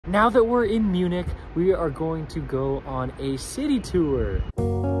now that we're in Munich, we are going to go on a city tour.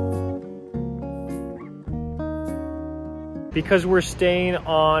 Because we're staying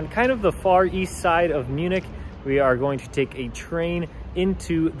on kind of the far east side of Munich, we are going to take a train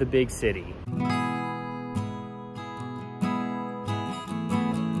into the big city.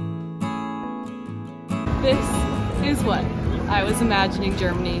 This is what I was imagining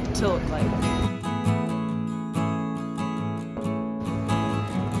Germany to look like.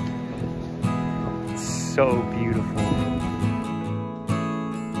 So beautiful.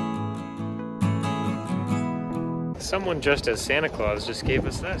 Someone dressed as Santa Claus just gave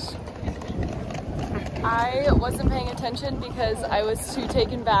us this. I wasn't paying attention because I was too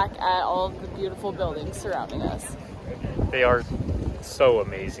taken back at all of the beautiful buildings surrounding us. They are so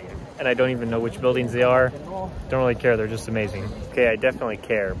amazing. And I don't even know which buildings they are. Don't really care, they're just amazing. Okay, I definitely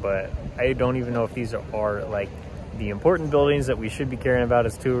care, but I don't even know if these are like the important buildings that we should be caring about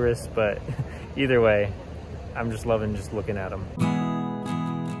as tourists, but either way, I'm just loving just looking at them.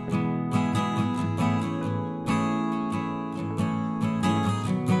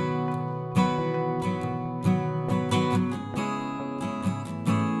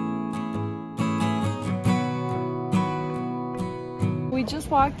 We just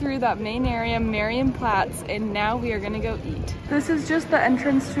walked through that main area, Marienplatz, and now we are gonna go eat. This is just the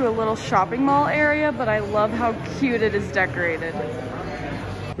entrance to a little shopping mall area, but I love how cute it is decorated.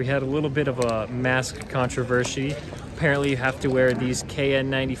 We had a little bit of a mask controversy. Apparently you have to wear these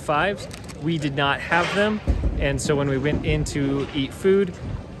KN95s. We did not have them, and so when we went in to eat food,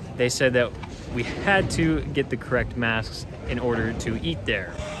 they said that we had to get the correct masks in order to eat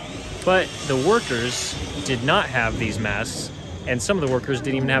there. But the workers did not have these masks, and some of the workers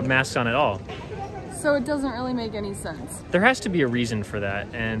didn't even have masks on at all. So it doesn't really make any sense. There has to be a reason for that,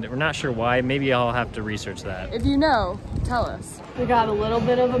 and we're not sure why. Maybe I'll have to research that. If you know, tell us. We got a little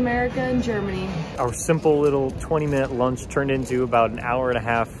bit of America and Germany. Our simple little 20-minute lunch turned into about an hour and a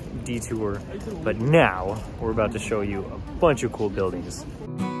half detour, but now we're about to show you a bunch of cool buildings.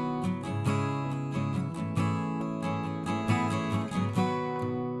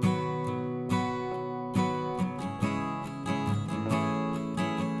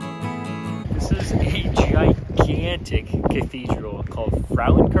 This is a gigantic cathedral called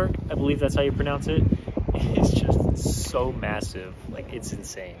Frauenkirch. I believe that's how you pronounce it. It's just so massive, like it's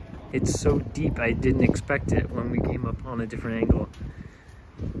insane. It's so deep, I didn't expect it when we came up on a different angle.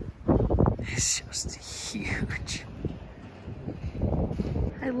 It's just huge.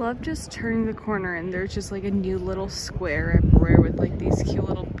 I love just turning the corner and there's just like a new little square everywhere with like these cute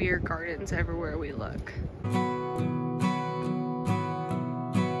little beer gardens everywhere we look.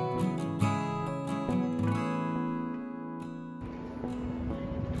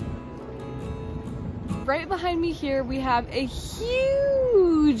 Right behind me here, we have a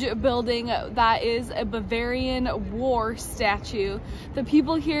huge building that is a Bavarian war statue. The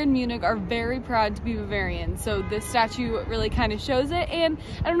people here in Munich are very proud to be Bavarian, so this statue really kind of shows it. And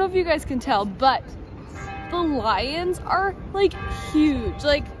I don't know if you guys can tell, but the lions are like huge.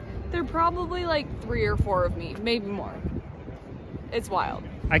 Like they're probably like 3 or 4 of me, maybe more. It's wild.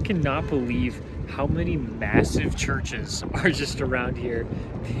 I cannot believe how many massive churches are just around here.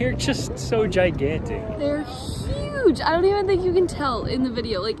 They're just so gigantic. They're huge. I don't even think you can tell in the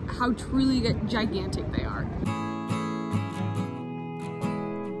video like how truly gigantic they are.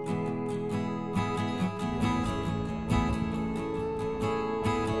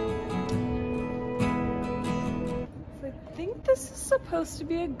 So I think this is supposed to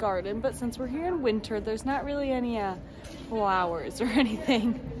be a garden, but since we're here in winter, there's not really any flowers or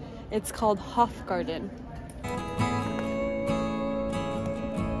anything. It's called Hofgarten.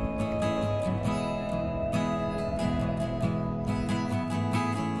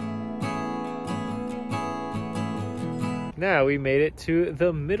 Now we made it to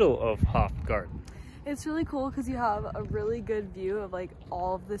the middle of Hofgarten. It's really cool because you have a really good view of like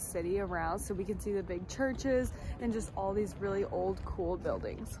all of the city around, so we can see the big churches and just all these really old cool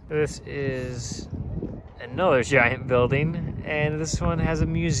buildings. This is another giant building, and this one has a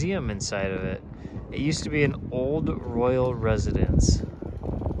museum inside of it. It used to be an old royal residence.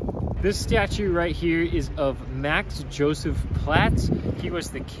 This statue right here is of Max Joseph Platz. He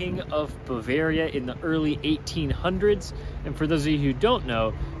was the king of Bavaria in the early 1800s. And for those of you who don't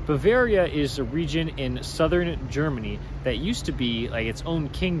know, Bavaria is a region in southern Germany that used to be like its own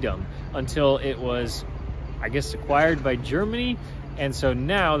kingdom until it was, I guess, acquired by Germany. And so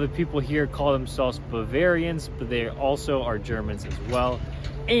now the people here call themselves Bavarians, but they also are Germans as well.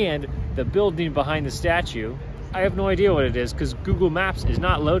 And the building behind the statue I have no idea what it is because Google Maps is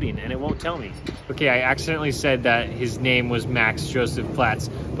not loading and it won't tell me. Okay, I accidentally said that his name was Max Joseph Platz,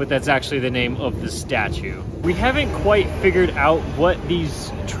 but that's actually the name of the statue. We haven't quite figured out what these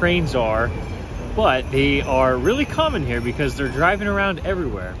trains are, but they are really common here because they're driving around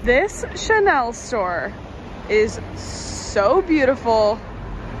everywhere. This Chanel store is so beautiful.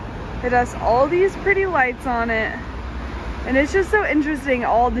 It has all these pretty lights on it. And it's just so interesting,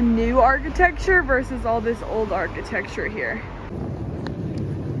 all the new architecture versus all this old architecture here.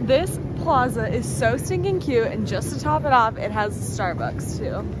 This plaza is so stinking cute, and just to top it off, it has a Starbucks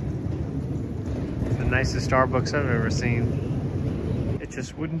too. The nicest Starbucks I've ever seen. It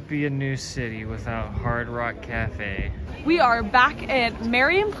just wouldn't be a new city without Hard Rock Cafe. We are back at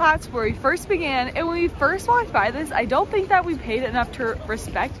Marienplatz where we first began, and when we first walked by this, I don't think that we paid enough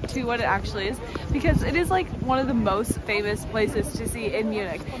respect to what it actually is, because it is like one of the most famous places to see in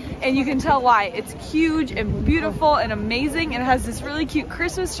Munich. And you can tell why. It's huge and beautiful and amazing, and it has this really cute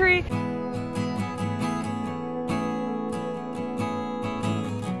Christmas tree.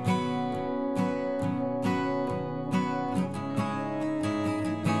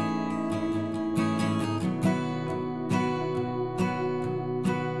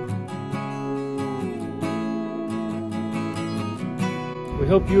 We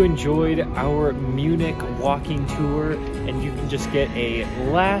hope you enjoyed our Munich walking tour, and you can just get a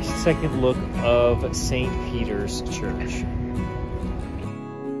last second look of St. Peter's Church.